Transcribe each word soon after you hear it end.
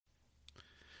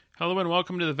Hello and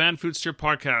welcome to the Vanfoodster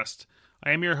podcast.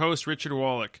 I am your host, Richard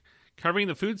Wallach, covering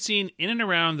the food scene in and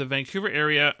around the Vancouver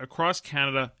area, across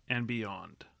Canada, and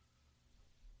beyond.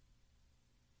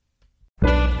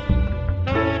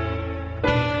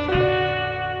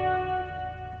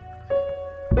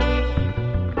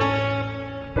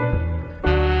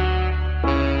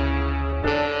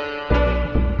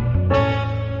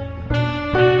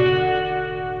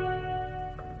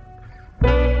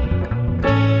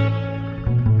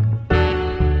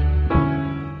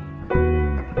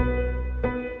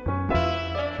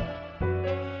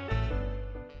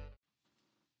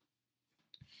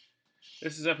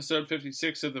 This is episode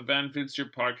 56 of the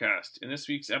Vanfoodster podcast. In this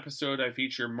week's episode, I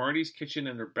feature Mardy's Kitchen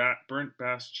and their Burnt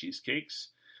Basque Cheesecakes.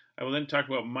 I will then talk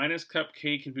about Minus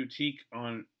Cupcake and Boutique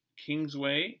on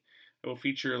Kingsway. I will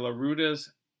feature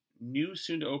Ruota's new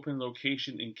soon-to-open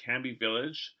location in Cambie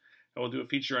Village. I will do a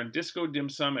feature on Disco Dim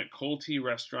Sum at Cold Tea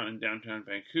Restaurant in downtown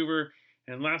Vancouver.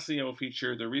 And lastly, I will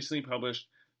feature the recently published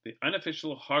The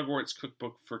Unofficial Hogwarts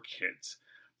Cookbook for Kids.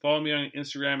 Follow me on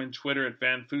Instagram and Twitter at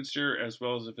Vanfoodster, as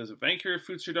well as visit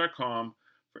VancouverFoodster.com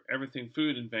for everything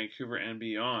food in Vancouver and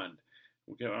beyond.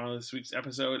 We'll get on this week's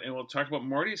episode, and we'll talk about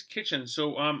Mardy's Kitchen.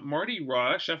 So Mardy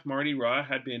Ruota, Chef Mardy Ruota,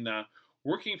 had been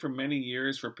working for many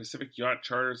years for Pacific Yacht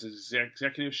Charters as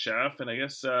executive chef, and I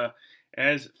guess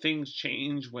as things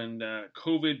changed when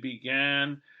COVID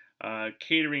began,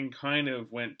 catering kind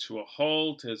of went to a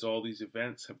halt as all these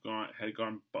events had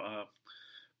gone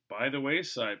by the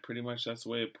wayside. Pretty much that's the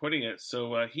way of putting it.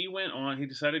 So he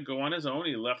decided to go on his own.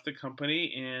 He left the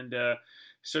company and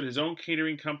started his own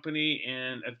catering company,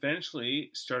 and eventually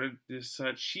started this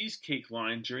cheesecake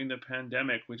line during the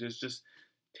pandemic, which has just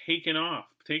taken off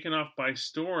by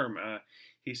storm.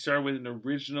 He started with an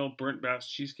original Burnt Basque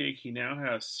cheesecake. He now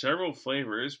has several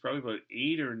flavors, probably about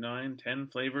 8 or 9, 10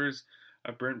 flavors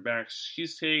of Burnt Basque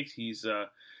cheesecakes. He's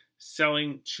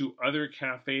selling to other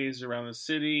cafes around the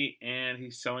city, and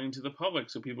he's selling to the public,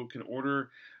 so people can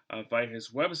order via his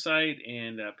website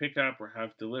and pick up or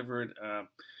have delivered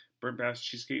Burnt Basque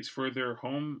cheesecakes for their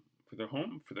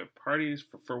parties,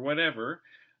 for whatever.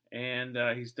 And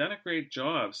he's done a great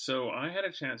job. So I had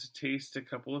a chance to taste a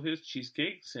couple of his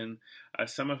cheesecakes and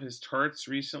some of his tarts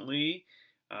recently.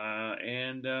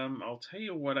 And I'll tell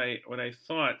you what I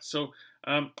thought. So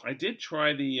I did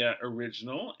try the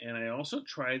original, and I also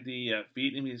tried the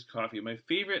Vietnamese coffee. My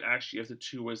favorite, actually, of the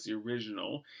two was the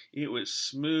original. It was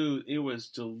smooth. It was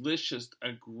delicious.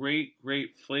 A great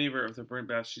flavor of the Burnt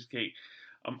Basque cheesecake.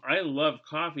 I love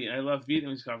coffee. I love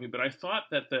Vietnamese coffee, but I thought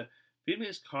that the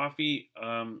Vietnamese coffee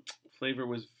flavor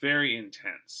was very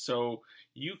intense. So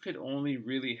you could only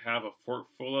really have a fork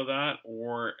full of that,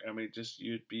 or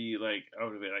you'd be like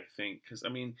out of it, I think, because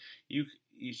you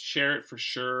share it for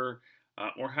sure,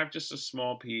 or have just a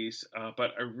small piece.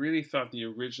 But I really thought the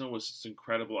original was just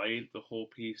incredible. I ate the whole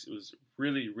piece. It was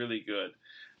really good.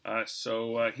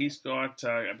 So he's got,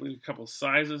 I believe, a couple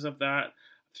sizes of that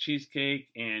cheesecake,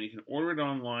 and you can order it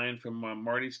online from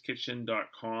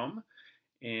mardyskitchen.com.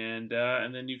 And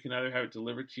then you can either have it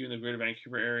delivered to you in the Greater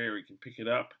Vancouver area, or you can pick it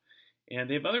up. And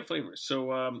they have other flavors.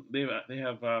 So they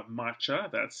have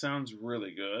matcha. That sounds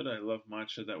really good. I love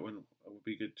matcha. That one would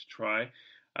be good to try.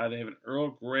 They have an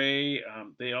Earl Grey.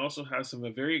 They also have some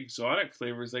very exotic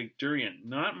flavors like durian.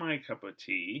 Not my cup of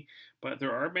tea, but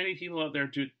there are many people out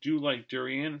there who do like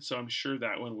durian. So I'm sure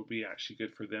that one would be actually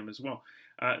good for them as well.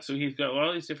 So he's got a lot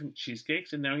of these different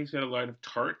cheesecakes, and now he's got a lot of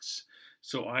tarts.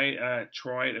 So I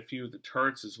tried a few of the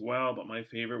tarts as well, but my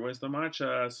favorite was the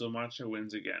matcha. So matcha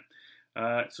wins again.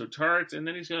 So tarts, and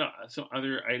then he's got some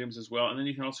other items as well. And then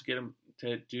you can also get him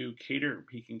to do cater.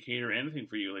 He can cater anything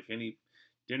for you, like any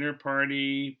dinner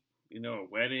party, a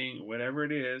wedding, whatever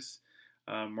it is.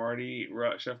 Chef Mardy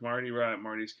Ruota at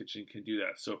Mardy's Kitchen can do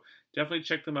that. So definitely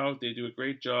check them out. They do a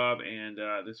great job, and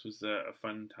this was a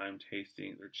fun time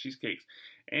tasting their cheesecakes.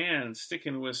 And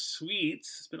sticking with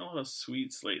sweets, it's been a lot of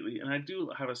sweets lately, and I do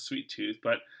have a sweet tooth,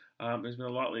 but there's been a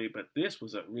lot lately. But this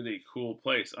was a really cool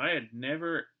place. I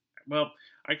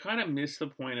kind of missed the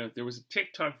point of, there was a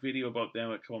TikTok video about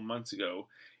them a couple months ago,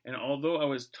 and although I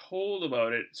was told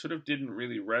about it, it sort of didn't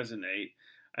really resonate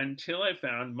until I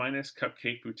found Minus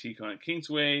Cupcake Boutique on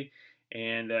Kingsway,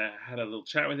 and had a little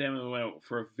chat with them, and we went out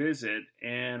for a visit,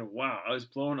 and wow, I was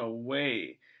blown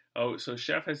away. Oh, so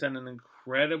Chef has done an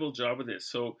incredible job with this.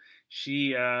 So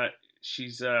she's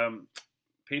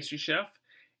pastry chef,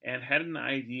 and had an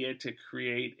idea to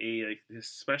create this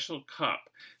special cup.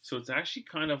 So it's actually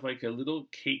kind of like a little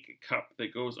cake cup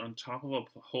that goes on top of a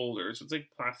holder. So it's like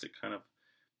plastic kind of,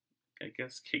 I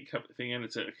guess, cake cup thing, and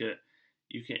it's like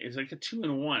a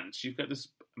 2-in-1. So you've got this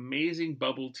amazing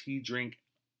bubble tea drink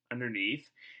underneath,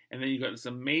 and then you got this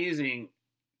amazing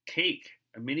cake,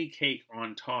 a mini cake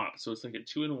on top. So it's like a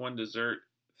 2-in-1 dessert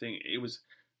thing. It was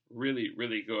really,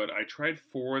 really good. I tried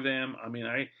 4 of them. I mean,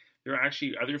 there are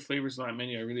actually other flavors on that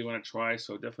menu I really want to try,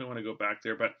 so definitely want to go back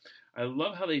there. But I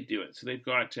love how they do it. So they've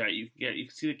got you can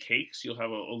see the cakes. You'll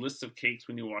have a list of cakes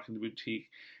when you walk in the boutique,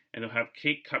 and they'll have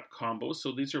cake cup combos.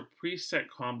 So these are preset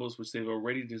combos which they've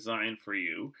already designed for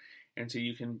you, and so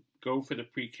you can go for the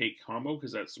pre-cake combo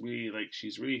because that's really like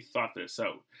she's really thought this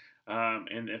out,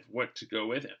 and if what to go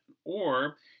with,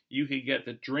 or you could get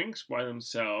the drinks by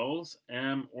themselves,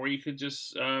 or you could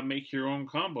just make your own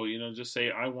combo. Just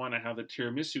say I want to have the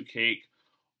tiramisu cake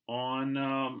on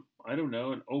I don't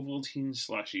know, an Ovaltine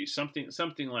slushy,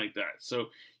 something like that. So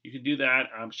you can do that.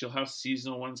 She'll have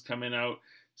seasonal ones coming out.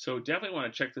 So definitely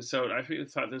want to check this out. I really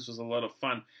thought this was a lot of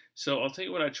fun. So I'll tell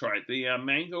you what I tried. The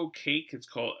mango cake, it's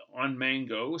called On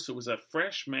Mango. So it was a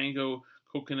fresh mango,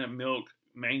 coconut milk,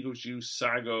 mango juice,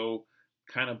 sago,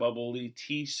 kind of bubbly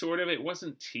tea sort of. It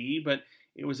wasn't tea, but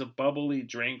it was a bubbly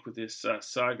drink with this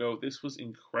sago. This was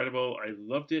incredible. I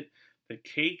loved it. The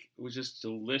cake was just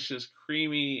delicious,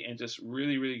 creamy, and just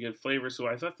really, really good flavor. So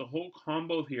I thought the whole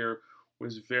combo here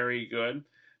was very good.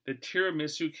 The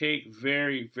tiramisu cake,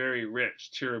 very, very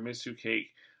rich tiramisu cake.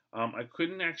 I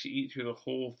couldn't actually eat through the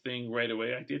whole thing right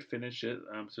away. I did finish it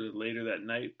sort of later that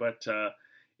night, but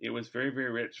it was very,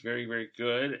 very rich, very, very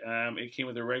good. It came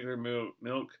with a regular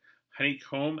milk,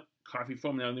 honeycomb, coffee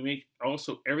foam. Now they make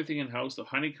also everything in-house. The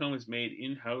honeycomb is made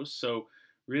in-house, so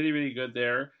really, really good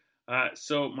there.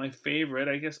 So my favorite,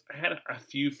 I guess I had a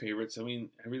few favorites. I mean,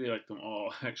 I really like them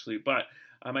all actually, but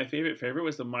my favorite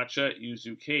was the matcha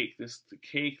yuzu cake. The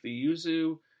cake, the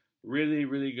yuzu, really,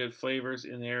 really good flavors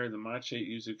in there. The matcha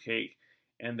yuzu cake,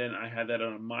 and then I had that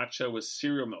on a matcha with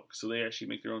cereal milk. So they actually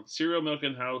make their own cereal milk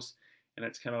in house, and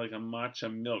it's kind of like a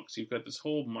matcha milk. So you've got this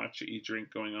whole matcha-y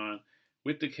drink going on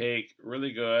with the cake.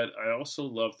 Really good. I also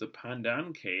love the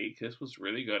pandan cake. This was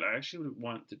really good. I actually would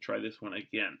want to try this one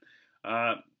again.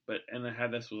 And I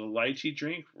had this with a lychee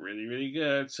drink, really, really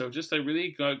good. So just a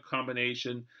really good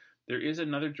combination. There is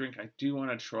another drink I do want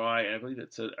to try. I believe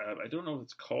it's I don't know if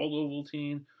it's called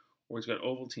Ovaltine or it's got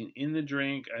Ovaltine in the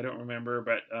drink. I don't remember,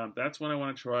 but that's one I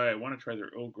want to try. I want to try their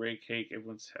Earl Grey cake.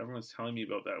 Everyone's telling me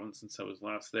about that one since I was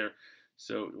last there.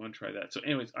 So I want to try that. So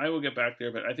anyways, I will get back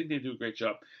there, but I think they do a great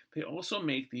job. They also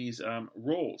make these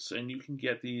rolls, and you can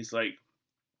get these like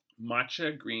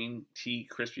matcha green tea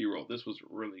crispy roll. This was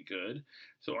really good.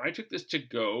 So I took this to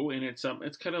go, and it's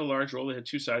kind of a large roll. They had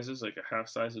 2 sizes, like a half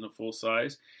size and a full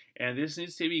size. And this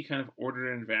needs to be kind of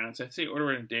ordered in advance. I'd say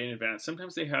order it a day in advance.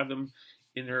 Sometimes they have them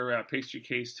in their pastry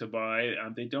case to buy.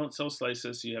 They don't sell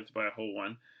slices, so you have to buy a whole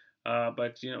one.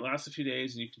 But it lasts a few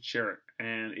days and you can share it.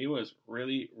 And it was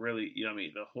really, really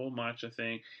yummy. The whole matcha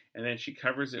thing. And then she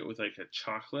covers it with like a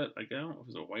chocolate. Like I don't know if it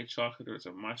was a white chocolate or it's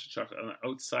a matcha chocolate on the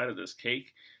outside of this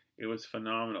cake. It was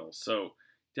phenomenal. So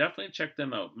definitely check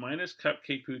them out. Minus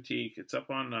Cupcake Boutique. It's up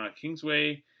on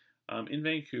Kingsway in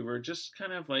Vancouver. Just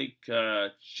kind of like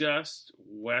just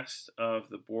west of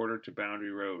the border to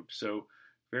Boundary Road. So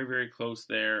very, very close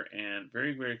there and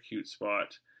very, very cute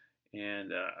spot.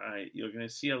 And you're going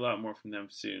to see a lot more from them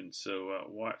soon. So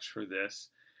watch for this.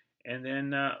 And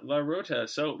then La Ruota.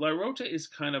 So La Ruota is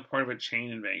kind of part of a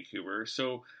chain in Vancouver.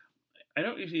 So I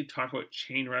don't usually talk about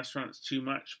chain restaurants too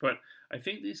much, but I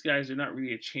think these guys are not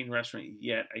really a chain restaurant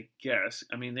yet, I guess.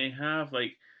 I mean, they have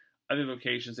like other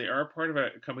locations. They are part of a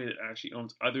company that actually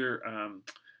owns other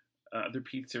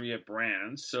pizzeria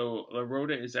brands. So La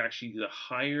Ruota is actually the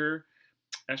higher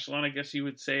echelon, I guess you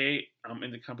would say,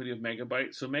 in the company of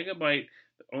Megabyte. So Megabyte,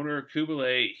 the owner of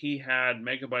Kubalay, he had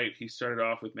Megabyte. He started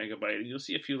off with Megabyte, and you'll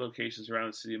see a few locations around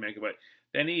the city of Megabyte.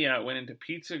 Then he went into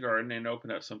Pizza Garden and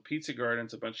opened up some pizza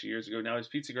gardens a bunch of years ago. Now there's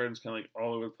pizza gardens kind of like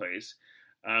all over the place,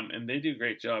 and they do a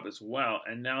great job as well.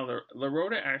 And now La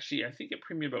Ruota actually, I think it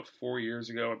premiered about 4 years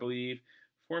ago, I believe,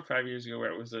 4 or 5 years ago, where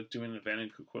it was doing an event in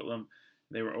Coquitlam.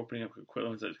 They were opening up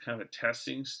Coquitlam as a kind of a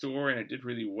testing store, and it did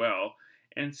really well.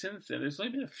 And since then, there's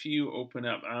only been a few open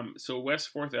up. So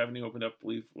West 4th Avenue opened up, I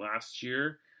believe, last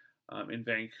year in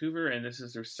Vancouver, and this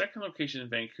is their second location in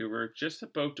Vancouver, just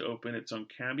about to open. It's on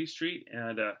Cambie Street,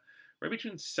 and right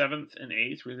between 7th and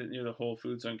 8th, right near the Whole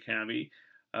Foods on Cambie.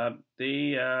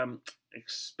 They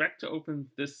expect to open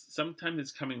this sometime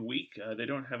this coming week. They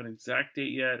don't have an exact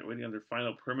date yet, waiting on their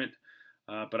final permit.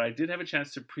 But I did have a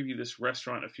chance to preview this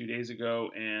restaurant a few days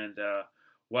ago, and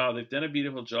wow, they've done a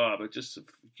beautiful job. It's just a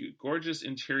gorgeous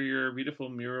interior, beautiful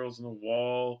murals on the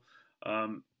wall.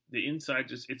 The inside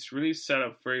it's really set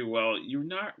up very well. You're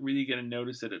not really going to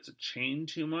notice that it's a chain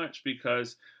too much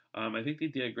because I think they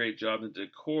did a great job in the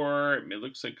decor. It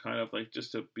looks like kind of like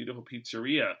just a beautiful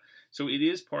pizzeria. So it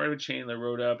is part of a chain, La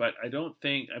Ruota, but I don't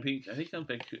think I think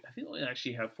they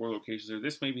actually have 4 locations there.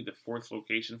 This may be the 4th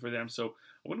location for them, so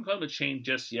I wouldn't call them a chain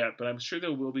just yet, but I'm sure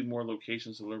there will be more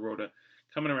locations of La Ruota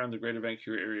coming around the Greater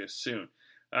Vancouver area soon.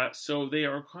 So they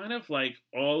are kind of like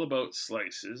all about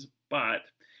slices, but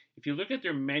if you look at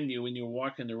their menu when you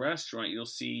walk in the restaurant, you'll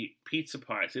see pizza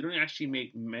pies. They don't actually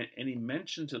make any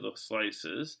mention to the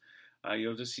slices.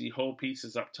 You'll just see whole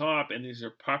pizzas up top, and these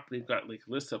are they've got like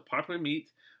lists of popular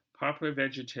meat, popular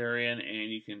vegetarian,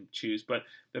 and you can choose. But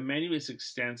the menu is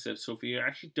extensive, so if you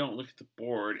actually don't look at the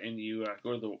board and you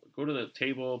go to the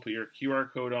table, put your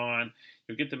QR code on,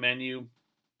 you'll get the menu.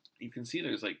 You can see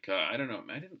there's like I don't know,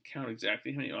 I didn't count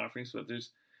exactly how many offerings, but there's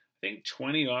I think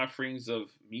 20 offerings of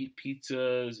meat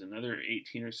pizzas, another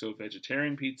 18 or so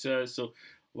vegetarian pizzas. So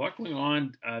a lot going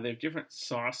on. They have different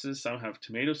sauces. Some have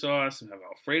tomato sauce, some have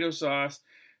Alfredo sauce,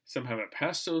 some have a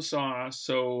pesto sauce.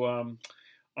 So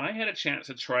I had a chance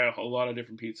to try a lot of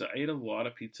different pizza. I ate a lot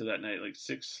of pizza that night, like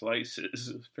 6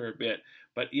 slices for a bit.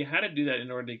 But you had to do that in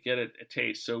order to get a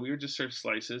taste. So we were just served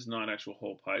slices, not actual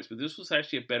whole pies. But this was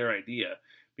actually a better idea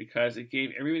because it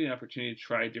gave everybody an opportunity to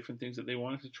try different things that they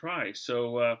wanted to try.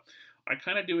 So I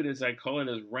kind of do it as I call it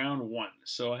as round 1.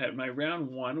 So I had my round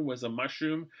 1 was a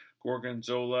mushroom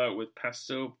gorgonzola with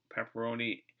pesto,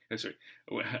 pepperoni.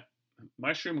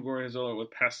 Mushroom gorgonzola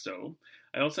with pesto.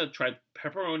 I also tried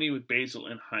pepperoni with basil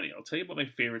and honey. I'll tell you about my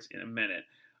favorites in a minute.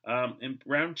 In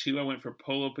round 2, I went for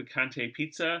pollo picante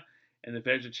pizza and the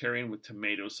vegetarian with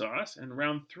tomato sauce. And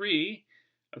round 3,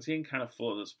 I was getting kind of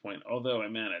full at this point, although I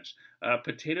managed.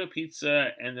 Potato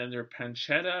pizza and then their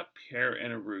pancetta, pear,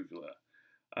 and arugula.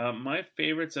 My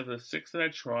favorites of the 6 that I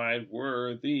tried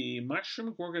were the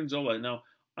mushroom gorgonzola. Now,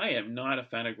 I am not a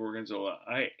fan of gorgonzola.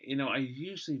 I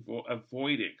usually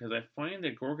avoid it because I find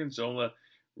that gorgonzola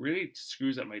really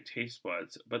screws up my taste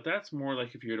buds. But that's more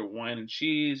like if you're at a wine and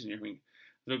cheese and you're having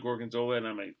little gorgonzola, and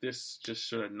I'm like, this just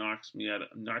sort of knocks me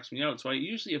out. So I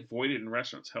usually avoid it in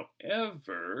restaurants.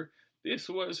 However, this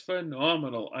was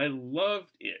phenomenal. I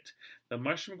loved it. The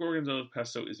mushroom gorgonzola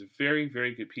pesto is a very,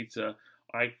 very good pizza.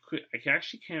 I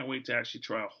actually can't wait to actually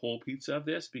try a whole pizza of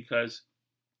this because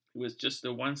it was just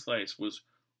the one slice was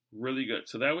really good.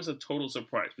 So that was a total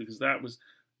surprise because that was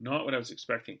not what I was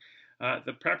expecting.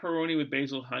 The pepperoni with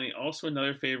basil honey, also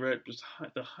another favorite. Just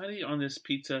the honey on this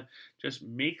pizza just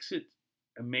makes it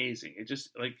amazing. It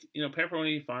just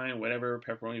pepperoni, fine, whatever,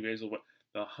 pepperoni, basil, what.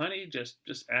 The honey just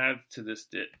adds to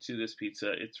this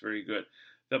pizza. It's very good.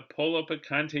 The pollo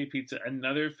picante pizza,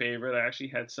 another favorite. I actually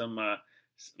had some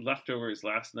leftovers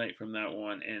last night from that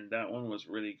one, and that one was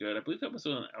really good. I believe that was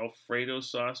an Alfredo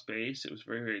sauce base. It was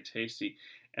very, very tasty.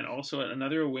 And also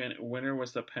another winner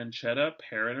was the pancetta,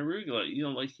 pear, and arugula.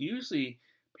 Usually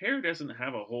pear doesn't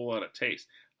have a whole lot of taste,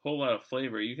 a whole lot of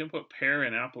flavor. You can put pear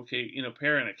in apple cake,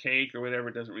 pear in a cake or whatever.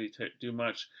 It doesn't really do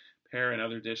much. Pear in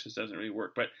other dishes doesn't really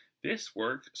work, but this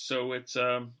worked. So it's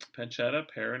pancetta,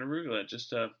 pear, and arugula.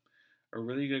 Just a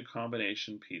really good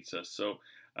combination pizza. So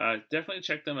definitely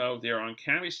check them out. They're on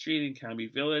Cambie Street in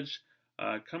Cambie Village.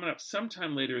 Coming up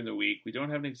sometime later in the week. We don't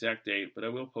have an exact date, but I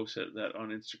will post that on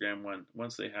Instagram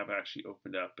once they have actually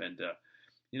opened up. And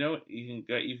you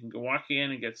can go walk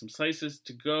in and get some slices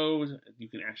to go. You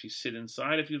can actually sit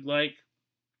inside if you'd like.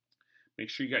 Make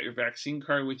sure you got your vaccine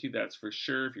card with you. That's for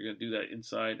sure if you're going to do that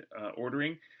inside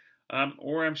ordering.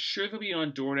 Or I'm sure they'll be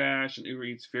on DoorDash and Uber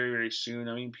Eats very, very soon.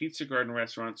 I mean, Pizza Garden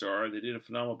restaurants they did a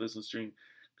phenomenal business during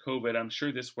COVID. I'm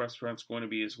sure this restaurant's going to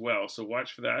be as well. So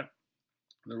watch for that.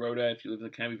 The Ruota, if you live in the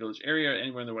Cambie Village area,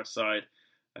 anywhere on the west side,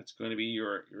 that's going to be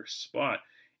your spot.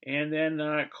 And then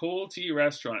Cold Tea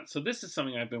Restaurant. So this is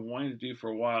something I've been wanting to do for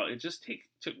a while. It just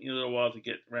took me a little while to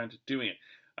get around to doing it.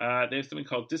 They have something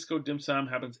called Disco Dim Sum.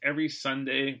 Happens every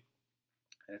Sunday.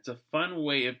 It's a fun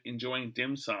way of enjoying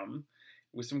dim sum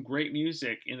with some great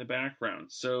music in the background.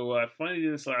 So I finally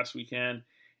did this last weekend,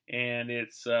 and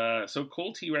it's so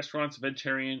Cold Tea Restaurant's not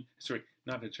vegetarian.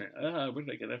 Where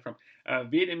did I get that from?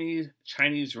 Vietnamese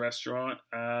Chinese restaurant,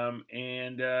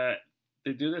 and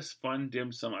they do this fun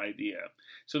dim sum idea.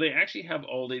 So they actually have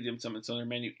all day dim sum. It's on their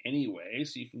menu anyway,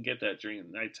 so you can get that during the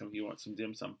nighttime if you want some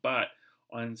dim sum. But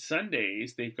on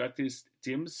Sundays, they've got this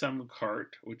dim sum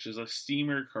cart, which is a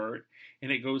steamer cart,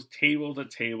 and it goes table to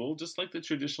table, just like the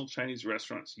traditional Chinese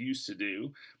restaurants used to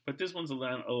do. But this one's a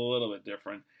little bit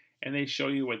different. And they show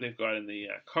you what they've got in the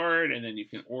cart, and then you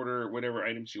can order whatever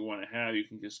items you want to have. You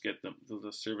can just get them; they'll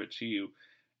just serve it to you.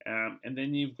 And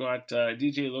then you've got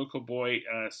DJ Local Boy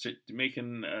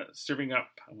serving up.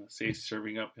 I want to say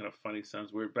serving up, kind of funny,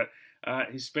 sounds weird, but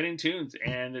he's spinning tunes,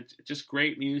 and it's just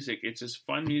great music. It's just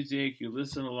fun music. You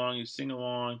listen along, you sing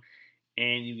along,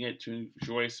 and you get to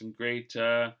enjoy some great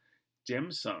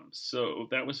dim sums. So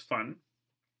that was fun.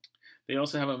 They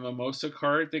also have a mimosa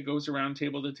cart that goes around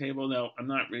table to table. Now, I'm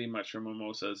not really much for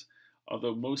mimosas,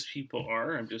 although most people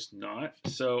are. I'm just not.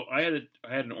 So I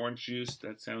had an orange juice.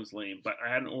 That sounds lame, but I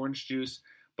had an orange juice.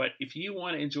 But if you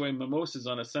want to enjoy mimosas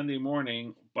on a Sunday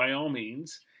morning, by all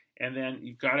means. And then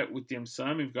you've got it with dim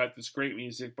sum. You've got this great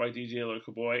music by DJ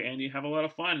Local Boy, and you have a lot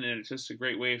of fun. And it's just a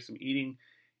great way of some eating.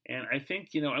 And I think,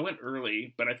 I went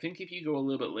early, but I think if you go a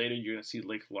little bit later, you're going to see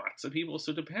like lots of people.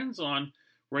 So it depends on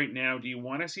right now. Do you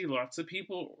want to see lots of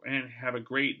people and have a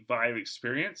great vibe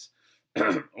experience?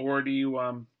 Or do you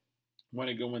want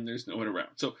to go when there's no one around?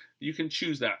 So you can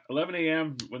choose that. 11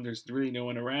 a.m. when there's really no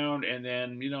one around. And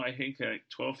then, I think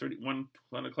 12:30,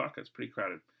 1 o'clock, that's pretty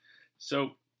crowded.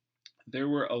 So there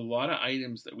were a lot of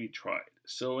items that we tried.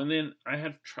 So, and then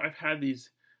I've had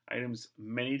these items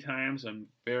many times on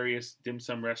various dim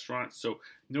sum restaurants. So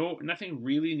nothing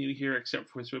really new here except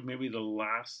for maybe the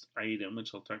last item,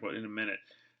 which I'll talk about in a minute.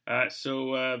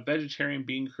 Vegetarian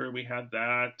bean curd, we had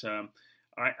that.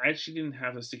 I actually didn't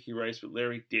have the sticky rice, but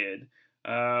Larry did.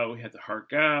 We had the har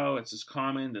gow, it's just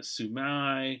common, the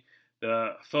sumai,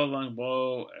 the pho long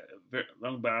bao,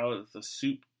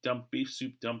 the beef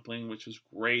soup dumpling, which was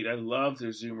great. I love their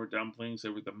zoomer dumplings. They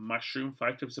were the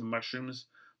 5 types of mushrooms,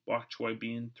 bok choy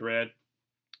bean thread.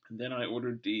 And then I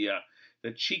ordered the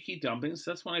cheeky dumplings.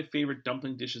 That's one of my favorite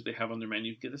dumpling dishes they have on their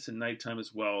menu. You can get this at nighttime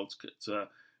as well. It's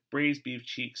braised beef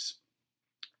cheeks,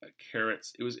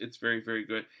 carrots. It's very, very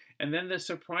good. And then the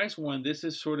surprise one, this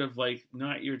is sort of like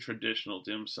not your traditional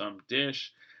dim sum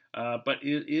dish, but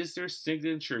it is their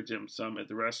signature dim sum at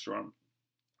the restaurant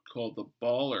called the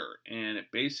Baller, and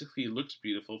it basically looks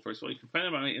beautiful. First of all, you can find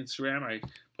it on my Instagram. I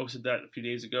posted that a few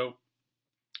days ago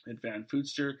at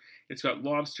Vanfoodster. It's got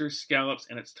lobster, scallops,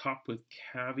 and it's topped with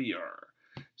caviar.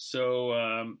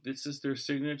 So this is their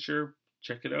signature.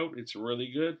 Check it out. It's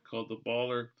really good, called the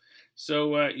Baller.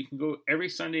 So you can go every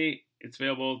Sunday. It's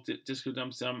available. Disco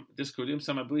Dim Sum.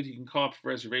 I believe you can call up for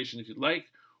reservation if you'd like,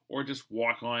 or just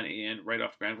walk on in right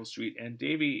off Granville Street and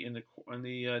Davie in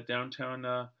the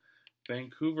downtown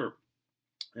Vancouver.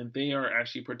 And they are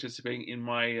actually participating in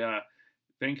my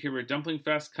Vancouver Dumpling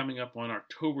Fest coming up on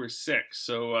October 6th.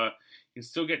 So you can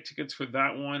still get tickets for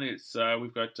that one. It's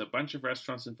we've got a bunch of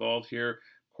restaurants involved here.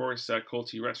 Of course,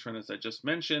 Colty Restaurant, as I just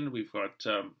mentioned. We've got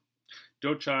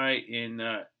Dochai in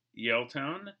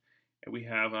Yaletown. And we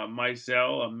have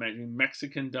Mizell,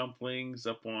 Mexican dumplings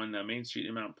up on Main Street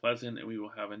in Mount Pleasant. And we will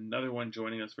have another one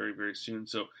joining us very, very soon.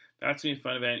 So that's going to be a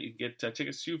fun event. You can get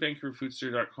tickets through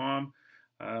VancouverFoodster.com.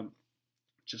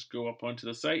 Just go up onto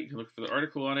the site. You can look for the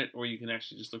article on it, or you can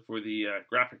actually just look for the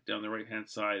graphic down the right-hand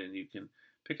side, and you can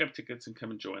pick up tickets and come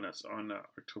and join us on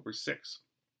October 6th.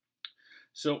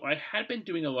 So I had been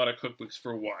doing a lot of cookbooks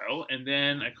for a while, and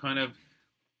then I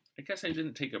guess I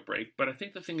didn't take a break, but I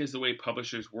think the thing is the way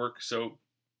publishers work. So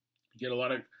you get a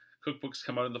lot of cookbooks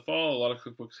come out in the fall, a lot of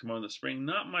cookbooks come out in the spring.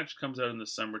 Not much comes out in the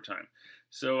summertime.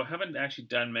 So I haven't actually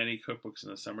done many cookbooks in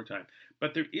the summertime.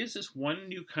 But there is this one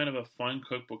new kind of a fun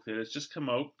cookbook that has just come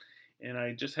out, and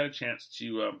I just had a chance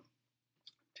to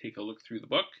take a look through the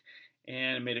book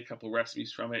and made a couple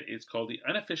recipes from it. It's called the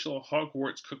Unofficial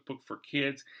Hogwarts Cookbook for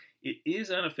Kids. It is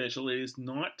unofficial. It is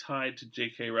not tied to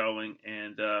J.K. Rowling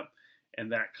and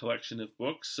that collection of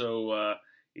books. So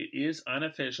it is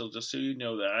unofficial, just so you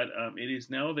know that. It is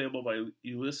now available by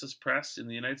Ulysses Press in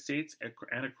the United States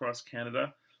and across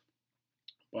Canada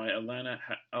by Alana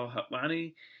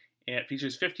Al-Hatlani. And it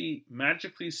features 50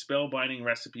 magically spellbinding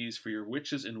recipes for your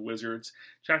witches and wizards.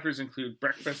 Chapters include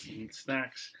breakfast and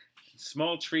snacks,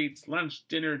 small treats, lunch,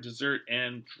 dinner, dessert,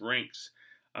 and drinks.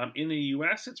 In the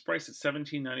U.S., it's priced at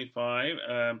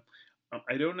 $17.95.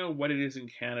 I don't know what it is in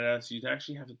Canada, so you'd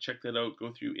actually have to check that out.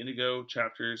 Go through Indigo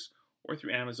Chapters or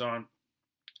through Amazon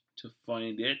to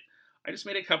find it. I just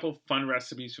made a couple fun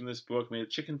recipes from this book. Made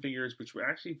chicken fingers, which were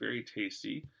actually very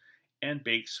tasty, and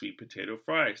baked sweet potato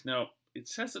fries. Now, it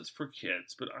says it's for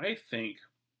kids, but I think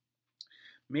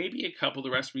maybe a couple of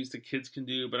the recipes the kids can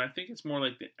do, but I think it's more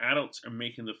like the adults are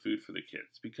making the food for the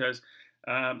kids, because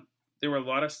there were a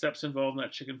lot of steps involved in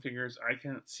that chicken fingers. I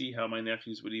can't see how my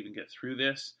nephews would even get through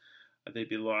this. They'd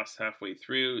be lost halfway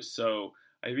through. So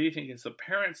I really think it's the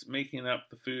parents making up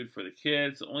the food for the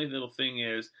kids. The only little thing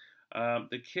is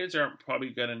the kids aren't probably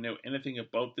going to know anything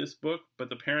about this book, but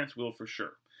the parents will for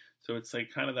sure. So it's like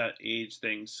kind of that age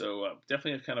thing. So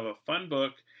definitely a kind of a fun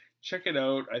book. Check it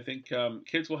out. I think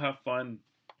kids will have fun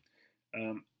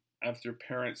have their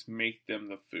parents make them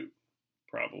the food.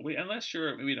 Probably, unless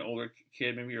you're maybe an older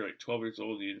kid, maybe you're like 12 years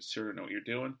old, you sort of know what you're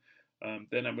doing.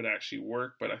 Then it would actually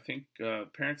work. But I think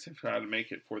parents have tried to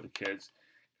make it for the kids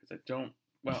because I don't.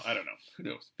 Well, I don't know. Who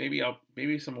knows?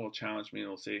 Maybe someone will challenge me and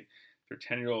they'll say their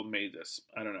 10-year-old made this.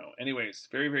 I don't know. Anyways,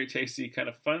 very very tasty, kind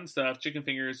of fun stuff. Chicken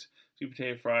fingers, sweet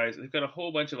potato fries. They've got a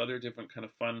whole bunch of other different kind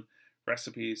of fun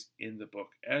recipes in the book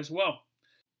as well.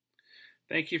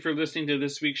 Thank you for listening to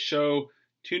this week's show.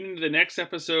 Tune into the next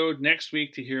episode next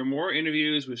week to hear more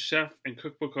interviews with chef and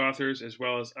cookbook authors as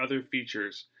well as other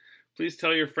features. Please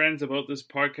tell your friends about this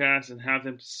podcast and have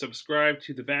them subscribe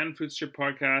to the Vanfoodster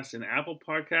podcast in Apple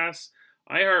Podcasts,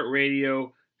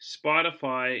 iHeartRadio,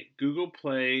 Spotify, Google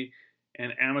Play,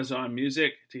 and Amazon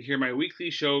Music to hear my weekly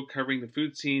show covering the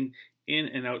food scene in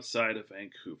and outside of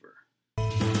Vancouver.